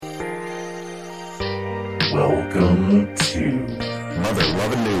Welcome to Mother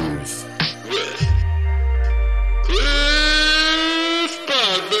Lovin' News with Cliff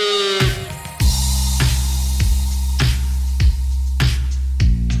Brodbeck.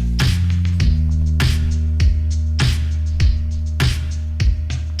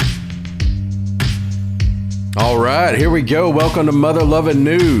 All right, here we go. Welcome to Mother Lovin'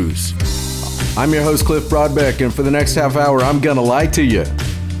 News. I'm your host, Cliff Brodbeck, and for the next half hour, I'm gonna lie to you.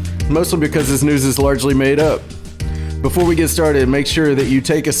 Mostly because this news is largely made up. Before we get started, make sure that you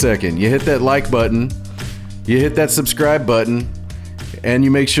take a second. You hit that like button, you hit that subscribe button, and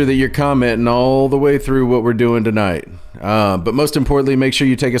you make sure that you're commenting all the way through what we're doing tonight. But most importantly, make sure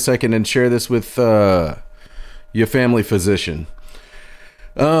you take a second and share this with your family physician.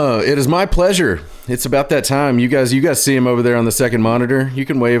 It is my pleasure. It's about that time. You guys see him over there on the second monitor. You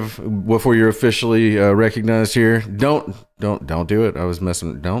can wave before you're officially recognized here. Don't do it. I was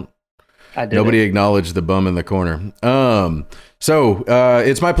messing. Don't. Nobody acknowledged the bum in the corner. So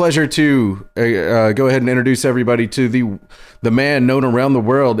it's my pleasure to go ahead and introduce everybody to the man known around the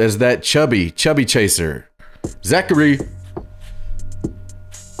world as that chubby chaser, Zachary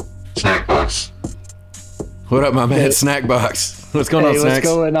Snackbox. What up, my man? Snackbox. What's going on, Snacks? What's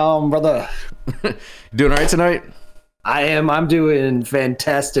going on, brother? Doing all right tonight? I'm doing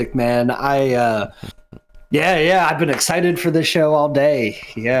fantastic, man. I've been excited for this show all day.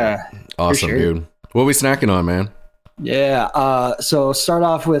 Yeah. Awesome, sure. dude. What are we snacking on, man? Yeah. So start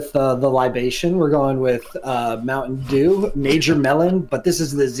off with the libation. We're going with Mountain Dew, Major Melon, but this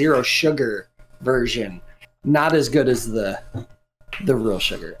is the zero sugar version. Not as good as the real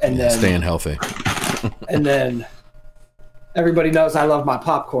sugar. And then staying healthy. And then everybody knows I love my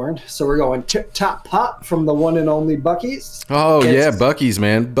popcorn, so we're going Tip Top Pop from the one and only Buc-ee's. Oh, yeah, Buc-ee's,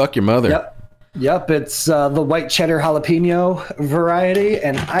 man. Buck your mother. Yep, it's the white cheddar jalapeno variety,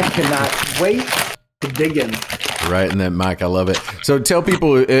 and I cannot wait to dig in. Right in that mic. I love it. So tell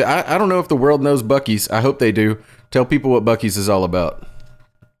people, I don't know if the world knows Buc-ee's. I hope they do. Tell people what Buc-ee's is all about.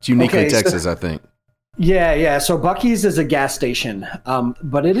 It's uniquely Texas, I think. Yeah. So Buc-ee's is a gas station,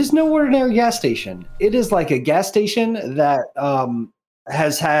 but it is no ordinary gas station. It is like a gas station that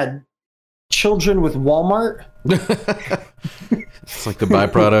has had children with Walmart. It's like the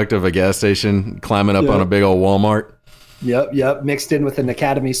byproduct of a gas station climbing up on a big old Walmart. Yep. Mixed in with an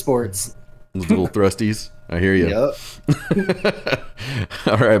Academy Sports. Those little thrusties. I hear you. Yep.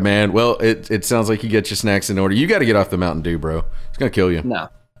 All right, man. Well, it sounds like you get your snacks in order. You got to get off the Mountain Dew, bro. It's going to kill you. No,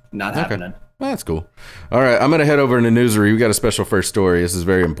 not happening. Well, that's cool. All right, I'm going to head over into Newsery. We got a special first story. This is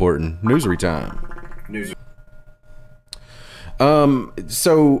very important. Newsery time.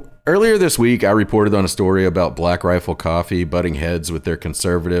 So earlier this week, I reported on a story about Black Rifle Coffee butting heads with their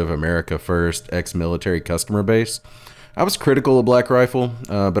conservative America First ex-military customer base. I was critical of Black Rifle,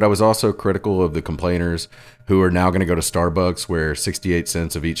 but I was also critical of the complainers who are now going to go to Starbucks, where 68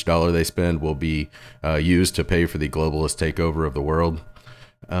 cents of each dollar they spend will be used to pay for the globalist takeover of the world.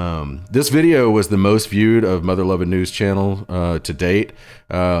 This video was the most viewed of Mother Lovin' News channel to date.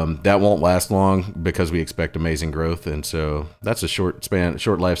 That won't last long because we expect amazing growth, and so that's a short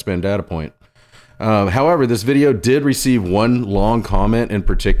lifespan data point. However, this video did receive one long comment in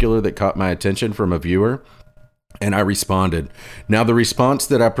particular that caught my attention from a viewer, and I responded. Now, the response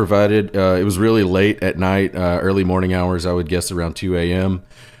that I provided, it was really late at night, early morning hours, I would guess around 2 a.m.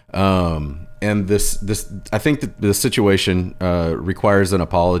 And this, I think that the situation requires an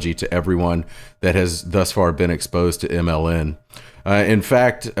apology to everyone that has thus far been exposed to MLN. In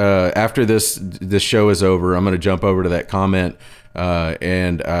fact, after this show is over, I'm going to jump over to that comment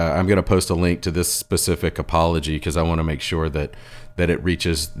and I'm going to post a link to this specific apology because I want to make sure that it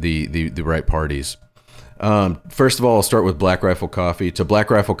reaches the right parties. First of all, I'll start with Black Rifle Coffee. To Black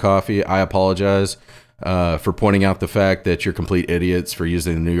Rifle Coffee, I apologize for pointing out the fact that you're complete idiots for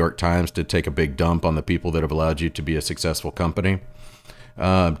using the New York Times to take a big dump on the people that have allowed you to be a successful company.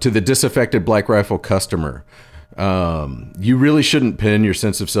 To the disaffected Black Rifle customer, you really shouldn't pin your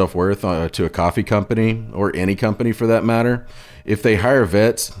sense of self-worth to a coffee company or any company for that matter. If they hire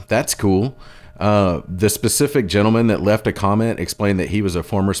vets, that's cool. The specific gentleman that left a comment explained that he was a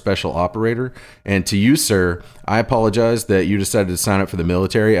former special operator. And to you, sir, I apologize that you decided to sign up for the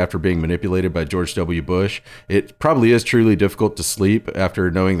military after being manipulated by George W. Bush. It probably is truly difficult to sleep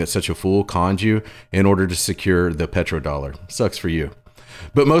after knowing that such a fool conned you in order to secure the petrodollar. Sucks for you.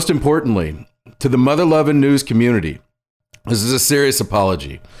 But most importantly, to the Mother Lovin' News community, this is a serious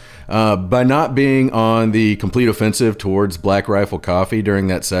apology. By not being on the complete offensive towards Black Rifle Coffee during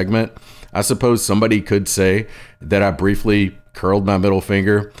that segment, I suppose somebody could say that I briefly curled my middle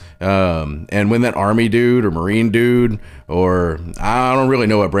finger. And when that Army dude or Marine dude, or I don't really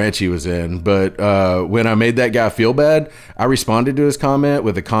know what branch he was in, but when I made that guy feel bad, I responded to his comment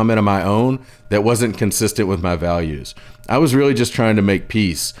with a comment of my own that wasn't consistent with my values. I was really just trying to make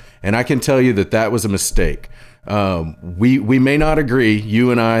peace. And I can tell you that that was a mistake. We may not agree,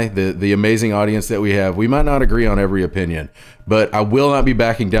 you and I, the amazing audience that we have, we might not agree on every opinion, but I will not be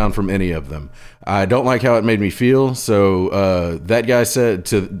backing down from any of them. I don't like how it made me feel. So that guy said,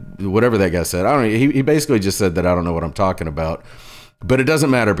 to whatever that guy said, I don't know, he basically just said that I don't know what I'm talking about. But it doesn't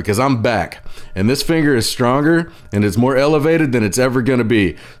matter because I'm back and this finger is stronger and it's more elevated than it's ever going to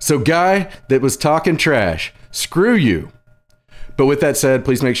be. So guy that was talking trash, screw you. But with that said,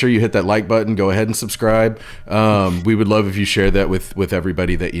 please make sure you hit that like button. Go ahead and subscribe. We would love if you share that with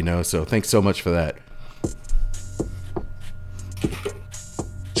everybody that you know. So thanks so much for that.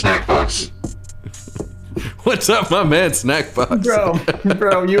 Snack box. What's up, my man, Snack Box?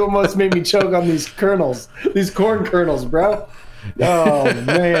 Bro, you almost made me choke on these kernels, these corn kernels, bro. Oh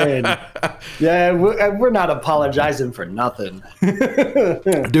man, yeah, we're not apologizing for nothing.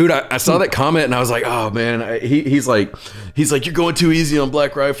 Dude, I saw that comment and I was like, oh man, he's like you're going too easy on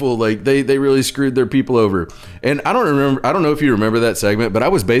Black Rifle, like they really screwed their people over. And I don't know if you remember that segment, but I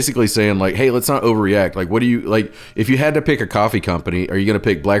was basically saying like, hey, let's not overreact. Like, what do you like? If you had to pick a coffee company, are you going to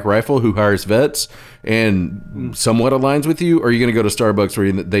pick Black Rifle, who hires vets and somewhat aligns with you, or are you going to go to Starbucks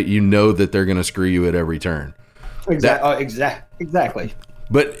where you know that they're going to screw you at every turn? Exactly.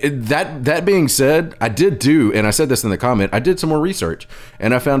 But that being said, I did do, and I said this in the comment, I did some more research,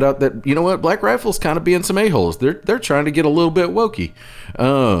 and I found out that, you know what, Black Rifle's kind of being some a-holes. They're trying to get a little bit wokey,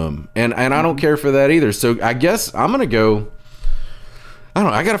 and I don't care for that either. So I guess I'm gonna go. I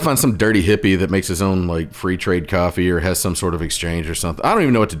don't know. I gotta find some dirty hippie that makes his own like free trade coffee or has some sort of exchange or something. I don't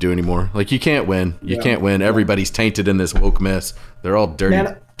even know what to do anymore. Like, you can't win. You can't win. Everybody's tainted in this woke mess. They're all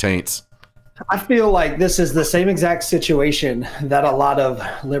dirty taints. I feel like this is the same exact situation that a lot of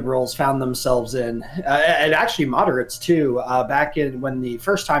liberals found themselves in, and actually moderates too. Back in when the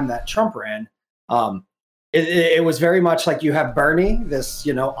first time that Trump ran, it was very much like you have Bernie, this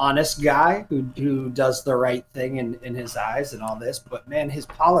honest guy who does the right thing in his eyes and all this, but man, his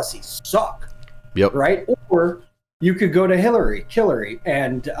policies suck. Yep. Right. Or you could go to Hillary,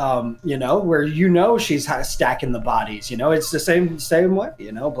 and where she's stacking the bodies. It's the same way.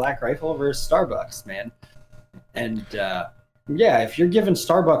 Black Rifle versus Starbucks, man. And if you're giving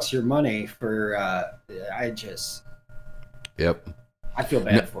Starbucks your money for, Yep. I feel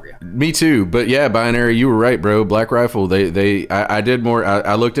bad for you. Me too. But yeah, Binary, you were right, bro. Black Rifle, I did more.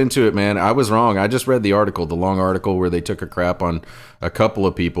 I looked into it, man. I was wrong. I just read the long article where they took a crap on a couple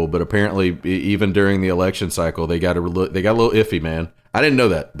of people, but apparently even during the election cycle, they got a little iffy, man. I didn't know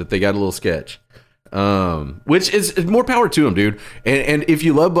that, but they got a little sketch. Which is more power to them, dude. And if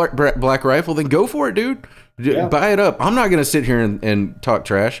you love Black Rifle, then go for it, dude. Yeah. Buy it up. I'm not going to sit here and talk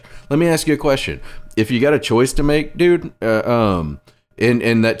trash. Let me ask you a question. If you got a choice to make, dude,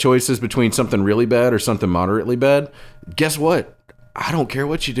 and that choice is between something really bad or something moderately bad, guess what? I don't care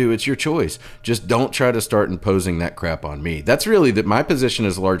what you do. It's your choice. Just don't try to start imposing that crap on me. That's really my position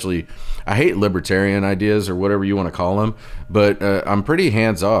is largely, I hate libertarian ideas or whatever you want to call them, but I'm pretty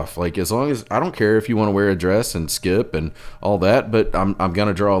hands off. Like, as long as, I don't care if you want to wear a dress and skip and all that, but I'm going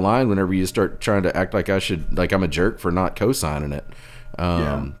to draw a line whenever you start trying to act like I'm a jerk for not co-signing it.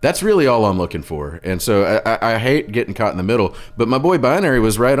 That's really all I'm looking for. And so I hate getting caught in the middle, but my boy Binary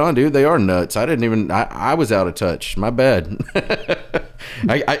was right on, dude. They are nuts. I was out of touch. My bad.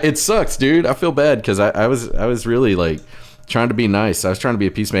 It sucks, dude. I feel bad because I was really like trying to be nice. I was trying to be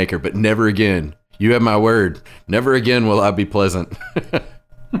a peacemaker, but never again. You have my word. Never again will I be pleasant.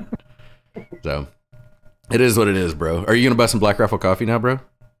 So it is what it is, bro. Are you going to buy some Black Rifle coffee now, bro?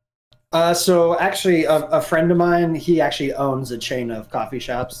 So actually, a friend of mine, he actually owns a chain of coffee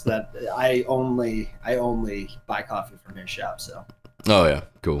shops that I only buy coffee from his shop. So. Oh yeah,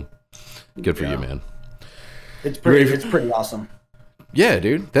 cool. Good for you, man. It's pretty awesome. Yeah,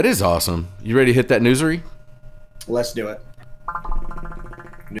 dude, that is awesome. You ready to hit that newsery? Let's do it.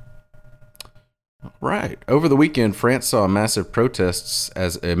 Right. Over the weekend, France saw massive protests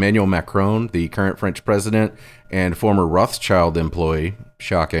as Emmanuel Macron, the current French president and former Rothschild employee,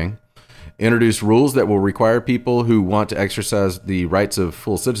 shocking, introduced rules that will require people who want to exercise the rights of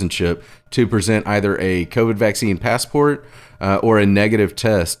full citizenship to present either a COVID vaccine passport or a negative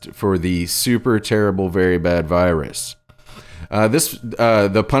test for the super terrible, very bad virus.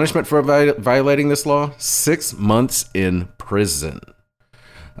 The punishment for violating this law, 6 months in prison.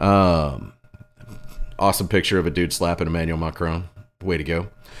 Awesome picture of a dude slapping Emmanuel Macron. way to go.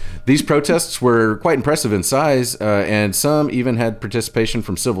 These protests were quite impressive in size, and some even had participation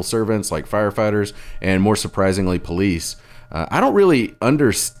from civil servants like firefighters and, more surprisingly, police. I don't really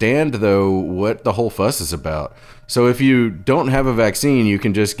understand, though, what the whole fuss is about. So if you don't have a vaccine, you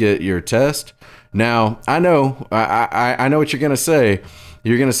can just get your test. Now, I know what you're going to say.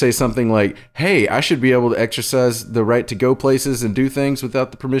 You're going to say something like, hey, I should be able to exercise the right to go places and do things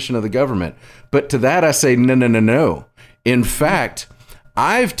without the permission of the government. But to that, I say, no. In fact,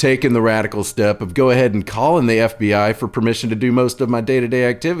 I've taken the radical step of go ahead and calling the FBI for permission to do most of my day-to-day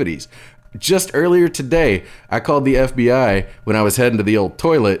activities. Just earlier today, I called the FBI when I was heading to the old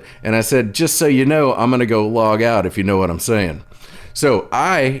toilet, and I said, just so you know, I'm going to go log out, if you know what I'm saying. So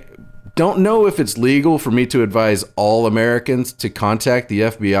I don't know if it's legal for me to advise all Americans to contact the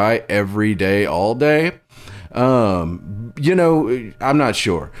FBI every day, all day. I'm not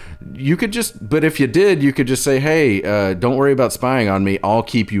sure. You could just, but if you did, you could just say, hey, don't worry about spying on me. I'll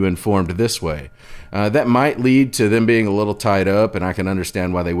keep you informed this way. That might lead to them being a little tied up, and I can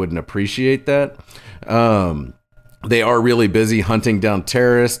understand why they wouldn't appreciate that. They are really busy hunting down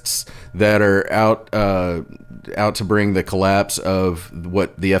terrorists that are out to bring the collapse of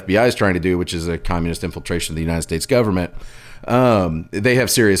what the FBI is trying to do, which is a communist infiltration of the United States government. They have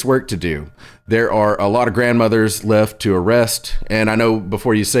serious work to do. There are a lot of grandmothers left to arrest. And I know,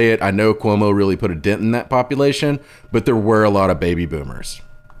 before you say it, I know Cuomo really put a dent in that population, but there were a lot of baby boomers.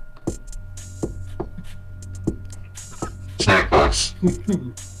 Snack box.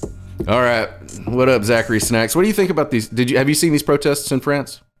 All right. What up, Zachary Snacks? What do you think about these? Have you seen these protests in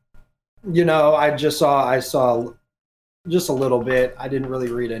France? I saw just a little bit. I didn't really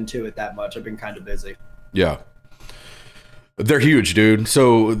read into it that much. I've been kind of busy. Yeah. They're huge, dude.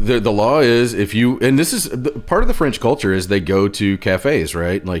 So the law is, if you, and this is part of the French culture, is they go to cafes,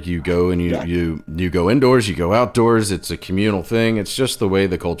 right? Like you go and you go indoors, you go outdoors. It's a communal thing. It's just the way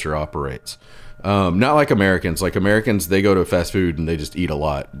the culture operates. Not like Americans. Like Americans, they go to fast food and they just eat a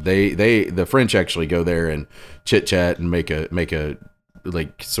lot. The French actually go there and chit chat and make a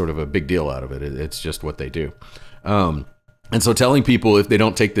like sort of a big deal out of it. It's just what they do. And so telling people if they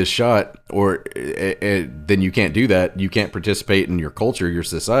don't take this shot, or then you can't do that, you can't participate in your culture, your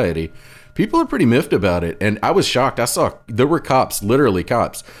society. People are pretty miffed about it. And I was shocked. I saw there were cops, literally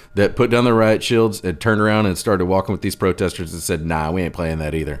cops, that put down their riot shields and turned around and started walking with these protesters and said, nah, we ain't playing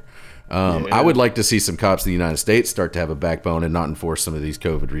that either. I would like to see some cops in the United States start to have a backbone and not enforce some of these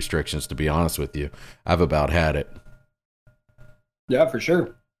COVID restrictions, to be honest with you. I've about had it. Yeah, for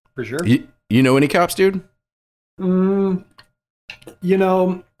sure. For sure. You know any cops, dude?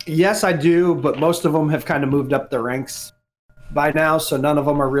 Yes, I do, but most of them have kind of moved up the ranks by now, so none of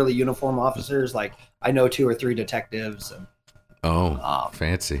them are really uniform officers. Like, I know 2 or 3 detectives. And,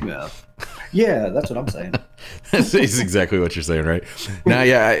 fancy. Yeah, that's what I'm saying. That's exactly what you're saying, right? Now,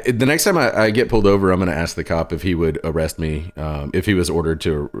 yeah, the next time I get pulled over, I'm going to ask the cop if he would arrest me, if he was ordered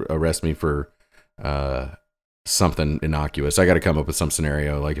to arrest me for something innocuous. I got to come up with some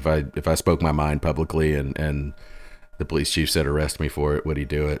scenario. Like if I spoke my mind publicly and the police chief said arrest me for it, would he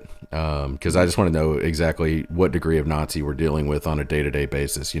do it? Because I just want to know exactly what degree of Nazi we're dealing with on a day-to-day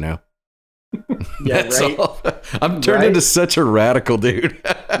basis, you know? Yeah, right. I'm turned into such a radical dude.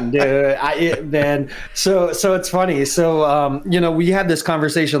 Dude, so it's funny. So, we had this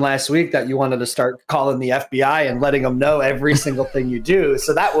conversation last week that you wanted to start calling the FBI and letting them know every single thing you do.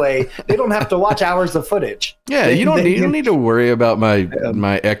 So that way they don't have to watch hours of footage. Yeah. You don't need to worry about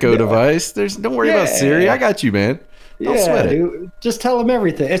my Echo device. Don't worry about Siri. I got you, man. Don't sweat it. Dude, just tell them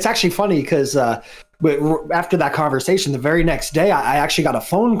everything. It's actually funny because after that conversation, the very next day, I actually got a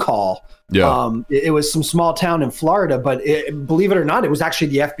phone call. Yeah. It was some small town in Florida, but believe it or not, it was actually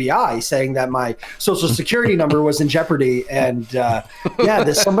the FBI saying that my social security number was in jeopardy. And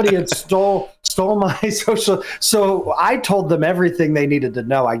somebody had stole my social. So I told them everything they needed to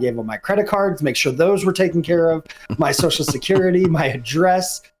know. I gave them my credit cards, make sure those were taken care of, my social security, my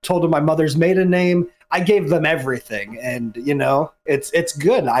address, told them my mother's maiden name. I gave them everything, and it's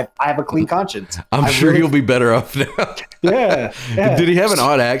good. I have a clean conscience. I'm sure you'll be better off now. Yeah. Did he have an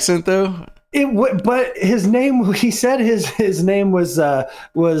odd accent though? But his name. He said his name was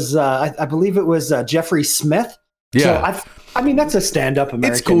I believe it was Jeffrey Smith. Yeah. So I mean that's a stand-up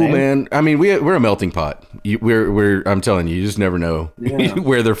American. It's cool, name. Man. I mean we're a melting pot. I'm telling you, you just never know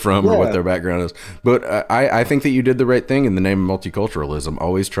where they're from or what their background is. But I think that you did the right thing in the name of multiculturalism.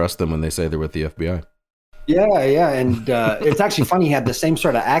 Always trust them when they say they're with the FBI. Yeah, and it's actually funny. He had the same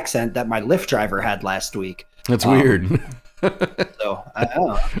sort of accent that my Lyft driver had last week. That's weird. So I don't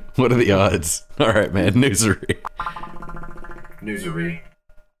know. What are the odds? All right, man. Newsery.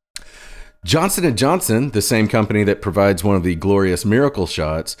 Johnson & Johnson, the same company that provides one of the glorious miracle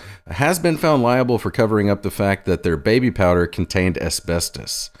shots, has been found liable for covering up the fact that their baby powder contained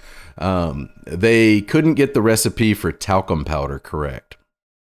asbestos. They couldn't get the recipe for talcum powder correct.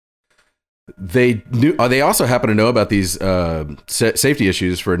 They also happen to know about these safety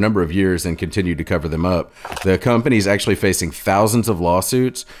issues for a number of years and continued to cover them up. The company's actually facing thousands of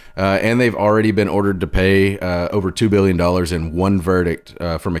lawsuits, and they've already been ordered to pay over $2 billion in one verdict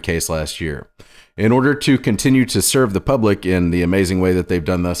from a case last year. In order to continue to serve the public in the amazing way that they've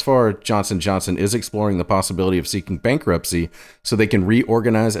done thus far, Johnson & Johnson is exploring the possibility of seeking bankruptcy so they can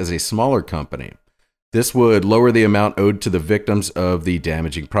reorganize as a smaller company. This would lower the amount owed to the victims of the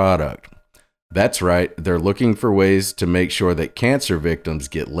damaging product. That's right, they're looking for ways to make sure that cancer victims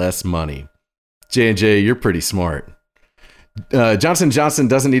get less money. J&J, you're pretty smart. Johnson & Johnson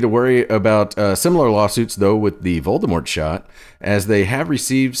doesn't need to worry about similar lawsuits, though, with the Voldemort shot, as they have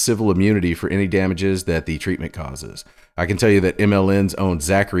received civil immunity for any damages that the treatment causes. I can tell you that MLN's own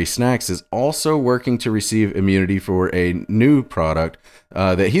Zachary Snacks is also working to receive immunity for a new product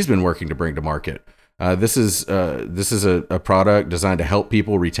that he's been working to bring to market. This is a product designed to help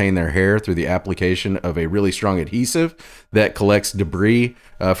people retain their hair through the application of a really strong adhesive that collects debris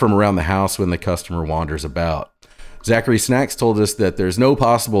from around the house when the customer wanders about. Zachary Snacks told us that there's no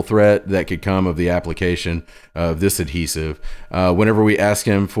possible threat that could come of the application of this adhesive. Whenever we asked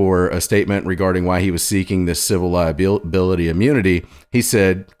him for a statement regarding why he was seeking this civil liability immunity, he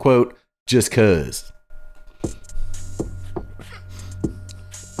said, quote, "Just 'cause."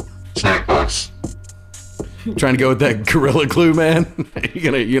 Snack box. Trying to go with that Gorilla Glue, man. You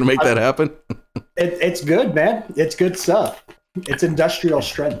gonna make that happen? It's good, man. It's good stuff. It's industrial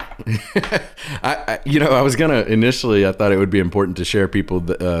strength. I was gonna initially. I thought it would be important to share people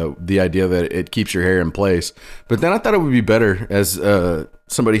the idea that it keeps your hair in place, but then I thought it would be better as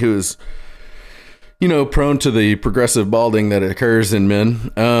somebody who's prone to the progressive balding that occurs in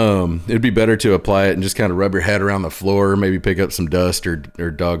men. It'd be better to apply it and just kind of rub your head around the floor, maybe pick up some dust or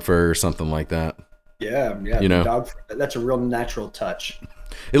dog fur or something like that. Yeah. Dog, that's a real natural touch.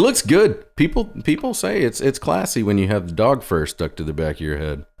 It looks good. People say it's classy when you have the dog fur stuck to the back of your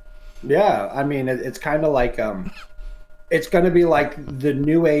head. Yeah, I mean it's kind of like it's going to be like the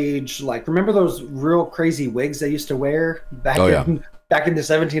new age. Like, remember those real crazy wigs they used to wear back in the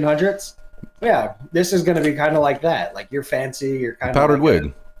 1700s? Yeah, this is going to be kind of like that. Like, you're fancy, you're kind of powdered like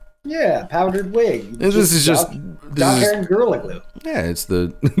wig. Powdered wig. This is just dog hair and Gorilla Glue. Yeah, it's the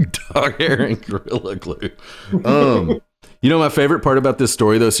dog hair and Gorilla Glue. My favorite part about this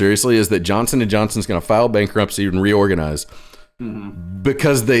story, though, seriously, is that Johnson & Johnson's going to file bankruptcy and reorganize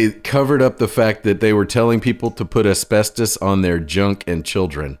because they covered up the fact that they were telling people to put asbestos on their junk and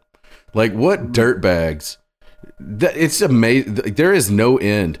children. Like, what dirtbags? It's amazing. There is no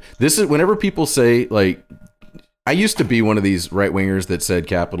end. This is whenever people say, like, I used to be one of these right wingers that said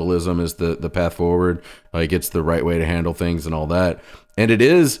capitalism is the path forward, like it's the right way to handle things and all that. And it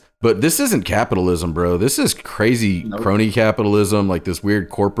is, but this isn't capitalism, bro. This is crazy crony capitalism, like this weird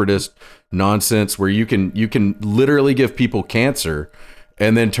corporatist nonsense where you can literally give people cancer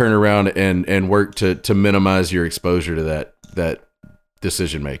and then turn around and work to minimize your exposure to that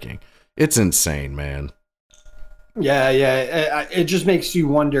decision making. It's insane, man. Yeah. It just makes you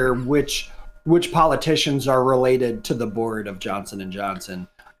wonder which politicians are related to the board of Johnson & Johnson.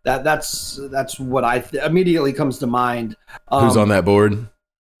 That's what immediately comes to mind. Who's on that board?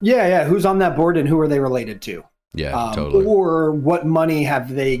 Yeah. Who's on that board and who are they related to? Yeah, totally. Or what money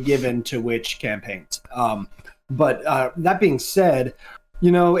have they given to which campaigns? But that being said,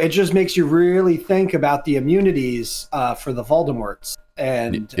 it just makes you really think about the immunities for the Voldemorts.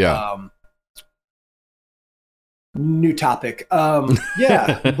 And new topic. But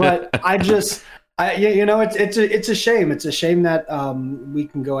it's a shame. It's a shame that we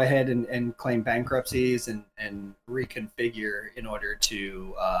can go ahead and claim bankruptcies and reconfigure in order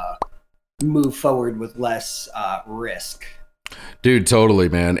to move forward with less risk. Dude, totally,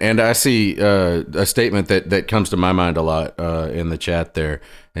 man. And I see a statement that comes to my mind a lot in the chat there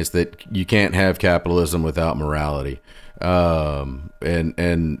is that you can't have capitalism without morality. There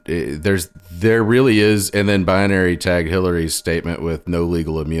really is, and then binary tag Hillary's statement with no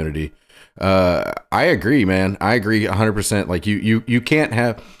legal immunity. I agree, man. I agree 100%. Like you can't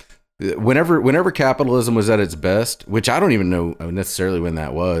have whenever capitalism was at its best, which I don't even know necessarily when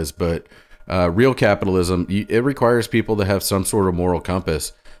that was, but real capitalism, it requires people to have some sort of moral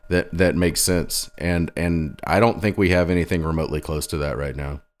compass that makes sense. And I don't think we have anything remotely close to that right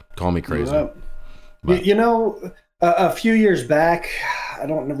now. Call me crazy. A few years back, I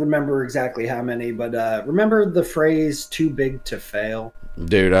don't remember exactly how many, but remember the phrase "too big to fail"?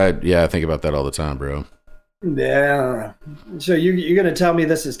 Dude, I think about that all the time, bro. Yeah. So you're gonna tell me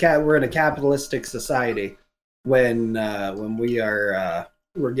this is we're in a capitalistic society when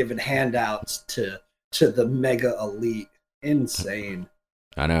we're giving handouts to the mega elite? Insane.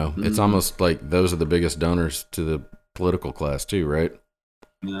 I know. It's almost like those are the biggest donors to the political class too, right?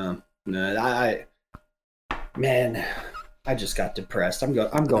 No, man, I just got depressed. I'm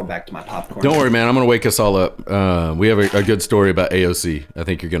going back to my popcorn. Don't worry, man. I'm gonna wake us all up. We have a good story about AOC. I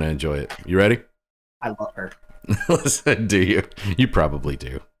think you're gonna enjoy it. You ready? I love her. Do you? You probably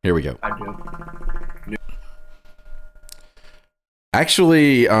do. Here we go. I do.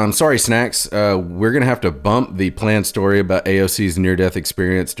 Actually, sorry, Snacks. We're going to have to bump the planned story about AOC's near-death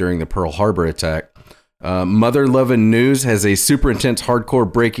experience during the Pearl Harbor attack. Mother Lovin' News has a super intense,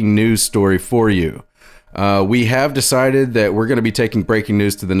 hardcore breaking news story for you. We have decided that we're going to be taking breaking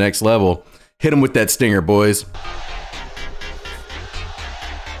news to the next level. Hit them with that stinger, boys.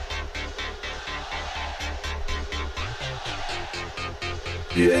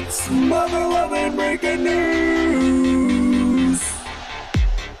 It's Mother Lovin' Breaking News.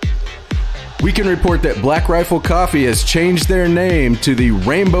 We can report that Black Rifle Coffee has changed their name to the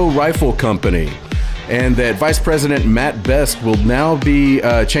Rainbow Rifle Company, and that Vice President Matt Best will now be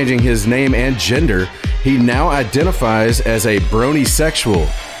changing his name and gender. He now identifies as a brony-sexual.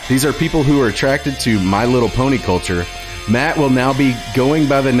 These are people who are attracted to My Little Pony culture. Matt will now be going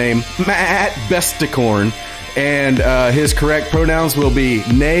by the name Matt Besticorn, and his correct pronouns will be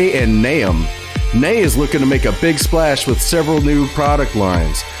Nay and Nahum. Nay is looking to make a big splash with several new product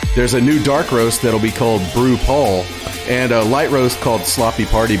lines. There's a new dark roast that'll be called Brew Paul, and a light roast called Sloppy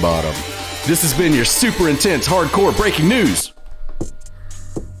Party Bottom. This has been your super intense, hardcore breaking news.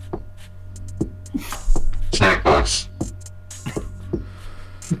 Snackbox.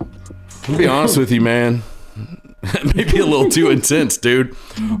 I'll be honest with you, man. Maybe a little too intense, dude.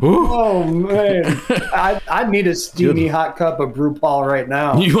 Ooh. Oh man, I need a steamy hot cup of Brew Paul right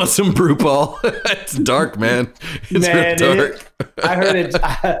now. You want some Brew Paul? It's dark, man. It's real dark.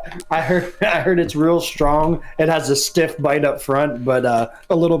 I heard it's real strong. It has a stiff bite up front, but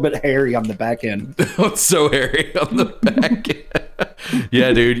a little bit hairy on the back end. It's so hairy on the back end.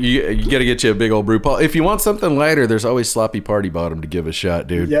 Yeah, dude, you got to get you a big old Brew Paul. If you want something lighter, there's always Sloppy Party Bottom to give a shot,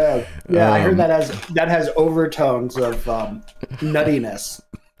 dude. Yeah. I heard that has overtones of nuttiness.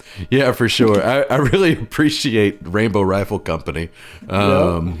 Yeah, for sure. I really appreciate Rainbow Rifle Company.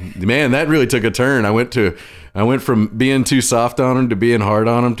 Man, that really took a turn. I went from being too soft on them to being hard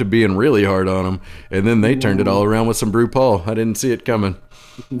on them to being really hard on them, and then they turned it all around with some Brew Paul. I didn't see it coming.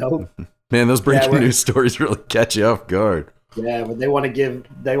 Nope. Man, those breaking news stories really catch you off guard. Yeah, but they want to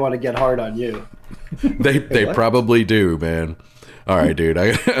get hard on you. They probably do, man. All right, dude.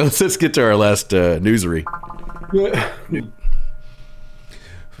 Let's get to our last newsery.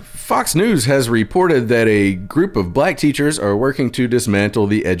 Fox News has reported that a group of black teachers are working to dismantle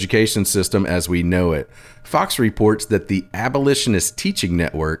the education system as we know it. Fox reports that the Abolitionist Teaching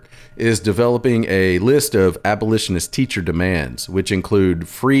Network is developing a list of abolitionist teacher demands, which include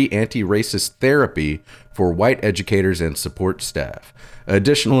free anti-racist therapy for white educators and support staff.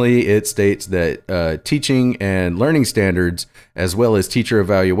 Additionally, it states that teaching and learning standards, as well as teacher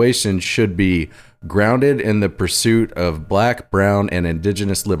evaluation, should be grounded in the pursuit of black, brown, and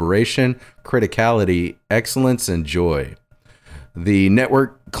indigenous liberation, criticality, excellence, and joy. The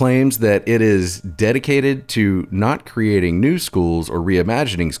network claims that it is dedicated to not creating new schools or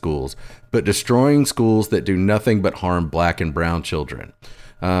reimagining schools, but destroying schools that do nothing but harm black and brown children.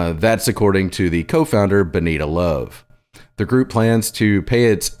 That's according to the co-founder, Benita Love. The group plans to pay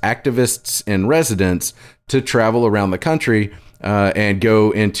its activists in residence to travel around the country and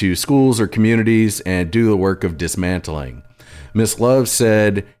go into schools or communities and do the work of dismantling. Miss Love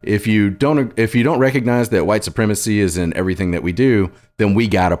said, if you don't recognize that white supremacy is in everything that we do, then we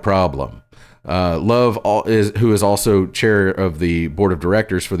got a problem. Love, who is also chair of the board of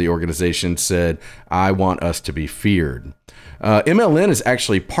directors for the organization, said, I want us to be feared. MLN has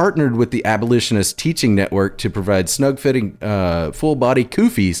actually partnered with the Abolitionist Teaching Network to provide snug-fitting full-body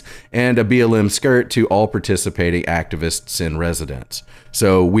kufis and a BLM skirt to all participating activists in residence.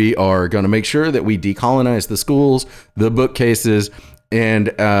 So we are going to make sure that we decolonize the schools, the bookcases, and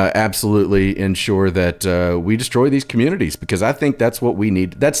absolutely ensure that we destroy these communities, because I think that's what we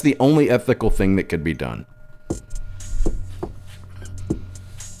need. That's the only ethical thing that could be done.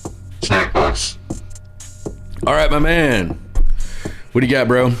 Snackbox. All right, my man. What do you got,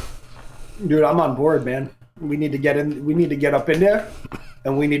 bro? Dude, I'm on board, man. We need to get up in there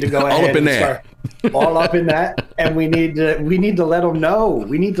and we need to go All ahead up in and there. start all up in that, and we need to let them know.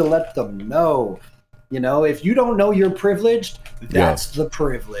 We need to let them know. You know, if you don't know you're privileged, that's the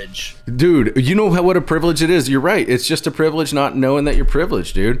privilege. Dude, you know what a privilege it is. You're right. It's just a privilege not knowing that you're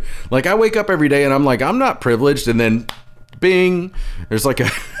privileged, dude. Like, I wake up every day and I'm like, I'm not privileged, and then bing, there's like a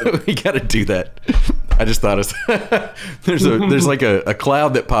we gotta do that. I just thought of there's like a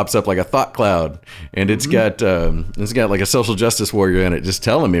cloud that pops up, like a thought cloud, and it's got like a social justice warrior in it, just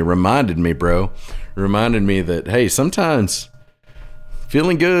telling me, reminded me that, hey, sometimes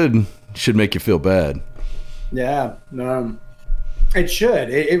feeling good should make you feel bad. Yeah, it should.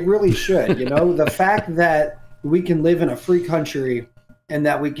 It really should. You know, the fact that we can live in a free country and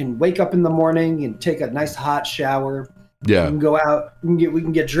that we can wake up in the morning and take a nice hot shower. Yeah. We can go out, we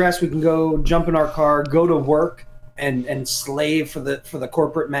can get dressed, we can go jump in our car, go to work and slave for the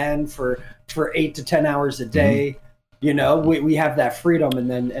corporate man for 8 to 10 hours a day. You know, we have that freedom,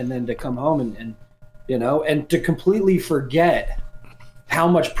 and then to come home and you know, and to completely forget how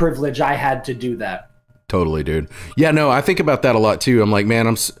much privilege I had to do that. Totally, dude. Yeah, no, I think about that a lot too. I'm like, man,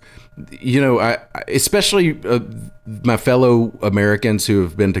 I especially my fellow Americans who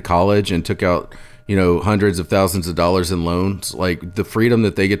have been to college and took out, you know, hundreds of thousands of dollars in loans, like the freedom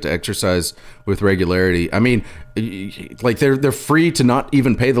that they get to exercise with regularity. I mean, like they're free to not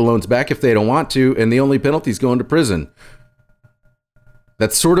even pay the loans back if they don't want to, and the only penalty is going to prison.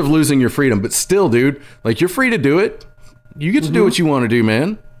 That's sort of losing your freedom, but still, dude, like, you're free to do it. You get to do what you want to do,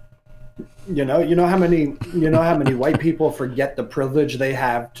 man. You know how many white people forget the privilege they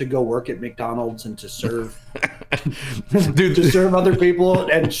have to go work at McDonald's and to serve Dude, to serve other people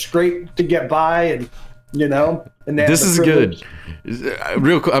and scrape to get by, and you know, and they have this the is privilege. good.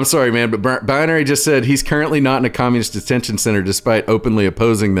 Real quick, I'm sorry, man, but Binary just said he's currently not in a communist detention center despite openly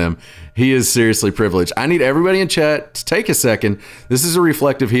opposing them. He is seriously privileged. I need everybody in chat to take a second. This is a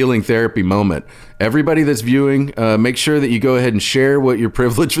reflective healing therapy moment. Everybody that's viewing, make sure that you go ahead and share what your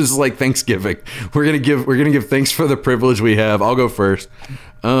privilege was like. Thanksgiving. We're gonna give thanks for the privilege we have. I'll go first.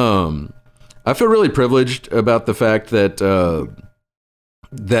 I feel really privileged about the fact that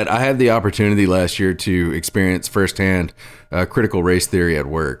I had the opportunity last year to experience firsthand critical race theory at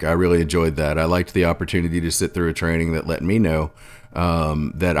work. I really enjoyed that. I liked the opportunity to sit through a training that let me know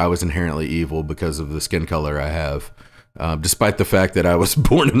that I was inherently evil because of the skin color I have, despite the fact that I was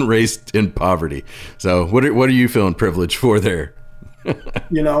born and raised in poverty. So what are you feeling privileged for there?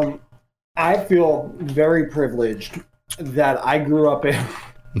 You know, I feel very privileged that I grew up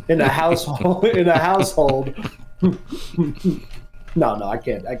in a household No, I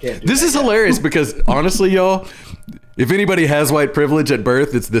can't do This is hilarious because honestly, y'all, if anybody has white privilege at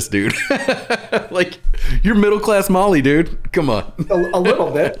birth, it's this dude. Like, you're middle class Molly, dude. Come on. A little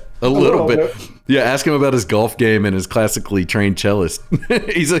bit. A little bit. Yeah, ask him about his golf game and his classically trained cellist.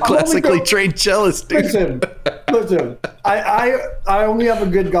 He's a classically trained cellist, dude. Listen. I only have a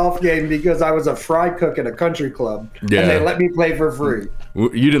good golf game because I was a fry cook at a country club, Yeah. and they let me play for free.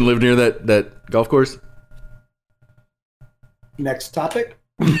 You didn't live near that golf course? Next topic.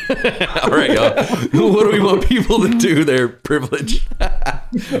 All right, y'all. What do we want people to do there, privilege?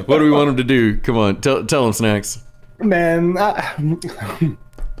 What do we want them to do? Come on, tell them, Snacks. Man,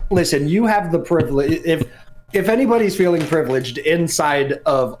 listen, you have the privilege. If anybody's feeling privileged inside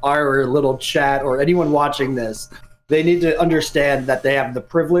of our little chat or anyone watching this, they need to understand that they have the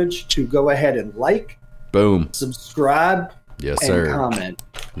privilege to go ahead and like, Boom. subscribe, Yes, and sir. comment.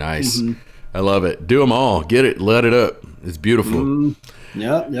 Nice. I love it. Do them all. Get it. Let it up. It's beautiful.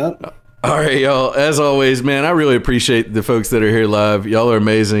 Yep. All right, y'all. As always, man, I really appreciate the folks that are here live. Y'all are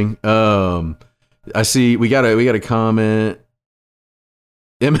amazing. I see we got a comment.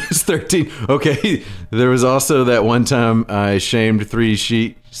 MS-13. Okay. There was also that one time I shamed 3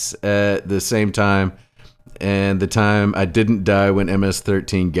 sheets at the same time, and the time I didn't die when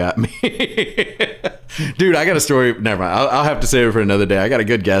MS-13 got me. Dude, I got a story. Never mind. I'll have to save it for another day. I got a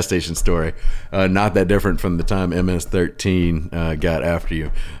good gas station story. Not that different from the time MS-13 got after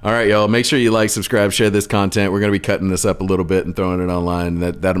you. All right, y'all. Make sure you like, subscribe, share this content. We're going to be cutting this up a little bit and throwing it online.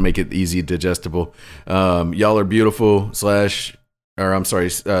 That'll make it easy, digestible. Y'all are beautiful. Snacks. You're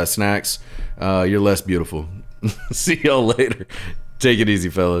less beautiful. See y'all later. Take it easy,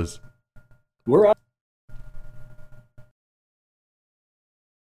 fellas. We're up.